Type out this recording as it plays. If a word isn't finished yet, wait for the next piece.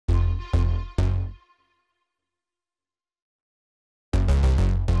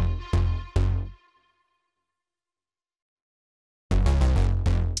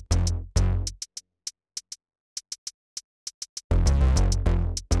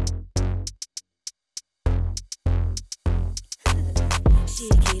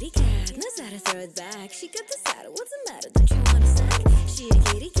throw it back. She got the saddle, what's the matter? Don't you wanna snack? She a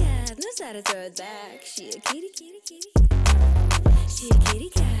kitty cat, knows how to throw it back. She a kitty, kitty, kitty. She a kitty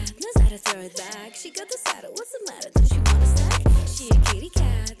cat, knows how to throw it back. She got the saddle, what's the matter? Don't you wanna snack? She a kitty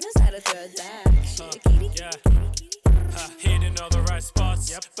cat, knows how to throw it back. She a kitty, kitty, kitty, kitty. Hitting all the right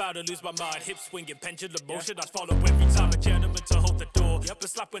spots. About to lose my mind. Hip swinging, pendulum motion. I follow every time. A gentleman to hold the door. But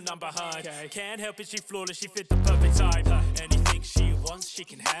slap when I'm behind. Can't help it, she flawless. She fit the perfect type. Anything she wants, she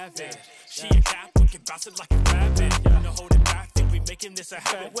can have it. She a cat, we can bounce it like a rabbit. No holding back, think we making this a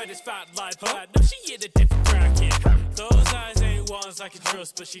habit. Where this fat life flat, no, she in a different bracket. Those eyes ain't ones I can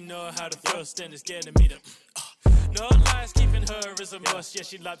trust, but she know how to thrust, and it's getting me to. No lies, keeping her is a must. Yeah,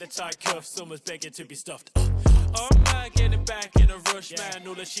 she like the tight cuffs, someone's begging to be stuffed. I'm not getting back in a rush, man.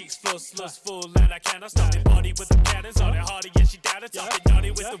 All the cheeks flush, lustful, and I cannot stop it. Body with the cannons on it, hardy, yeah, she down to top it.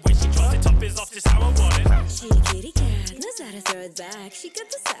 Naughty with the way she drops it, top is off, just how I want it. She a kitty cat, knows how to throw it back. She got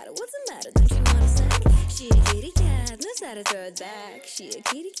the saddle, what's the matter? Don't you wanna snack? She a kitty cat, knows how to throw it back. She a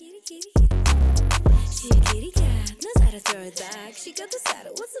kitty, kitty, kitty. She a kitty cat, knows how to throw it back. She got the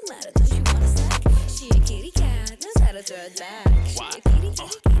saddle, what's the matter? Don't you wanna snack? She a kitty cat, knows how to throw it back. She a kitty, kitty,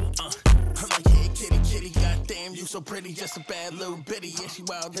 kitty. I'm like, hey, kitty, kitty, goddamn, you so pretty, just a bad little bitty. Yeah, she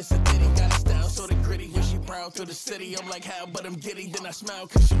wild, this a ditty, got a style so the gritty. When she proud through the city, I'm like, how, but I'm giddy. Then I smile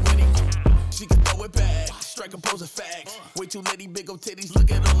cause she witty. She can throw it back, strike a pose of facts. Way too litty, big old titties,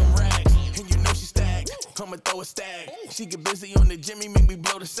 look at all them racks. And you know she stacked, I'ma throw a stack. She get busy on the Jimmy, make me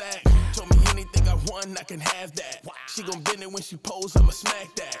blow the sack. Told me anything I want, I can have that. She gon' bend it when she pose, I'ma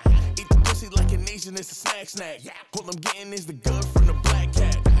smack that. Eat the pussy like an Asian, it's a snack. All I'm getting is the good from the black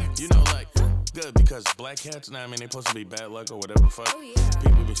cat. You know, like, good, because black cats, nah, I mean, they supposed to be bad luck or whatever fuck. Oh, yeah.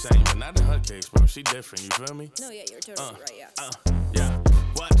 People be saying, but not in her case, bro. She different, you feel me? No, yeah, you're totally right, yeah. Yeah.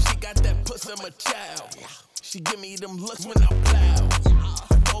 What? She got that pussy, I'm a child. She give me them looks when I plow.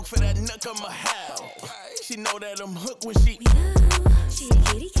 Dog for that nut, I'm a howl. She know that I'm hooked when she. She a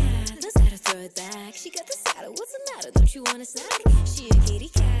kitty cat, knows how to throw it back. She got the saddle, what's the matter? Don't you wanna snack? She a kitty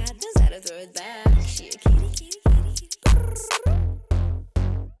cat, knows how to throw it back. She a kitty, kitty, kitty, kitty.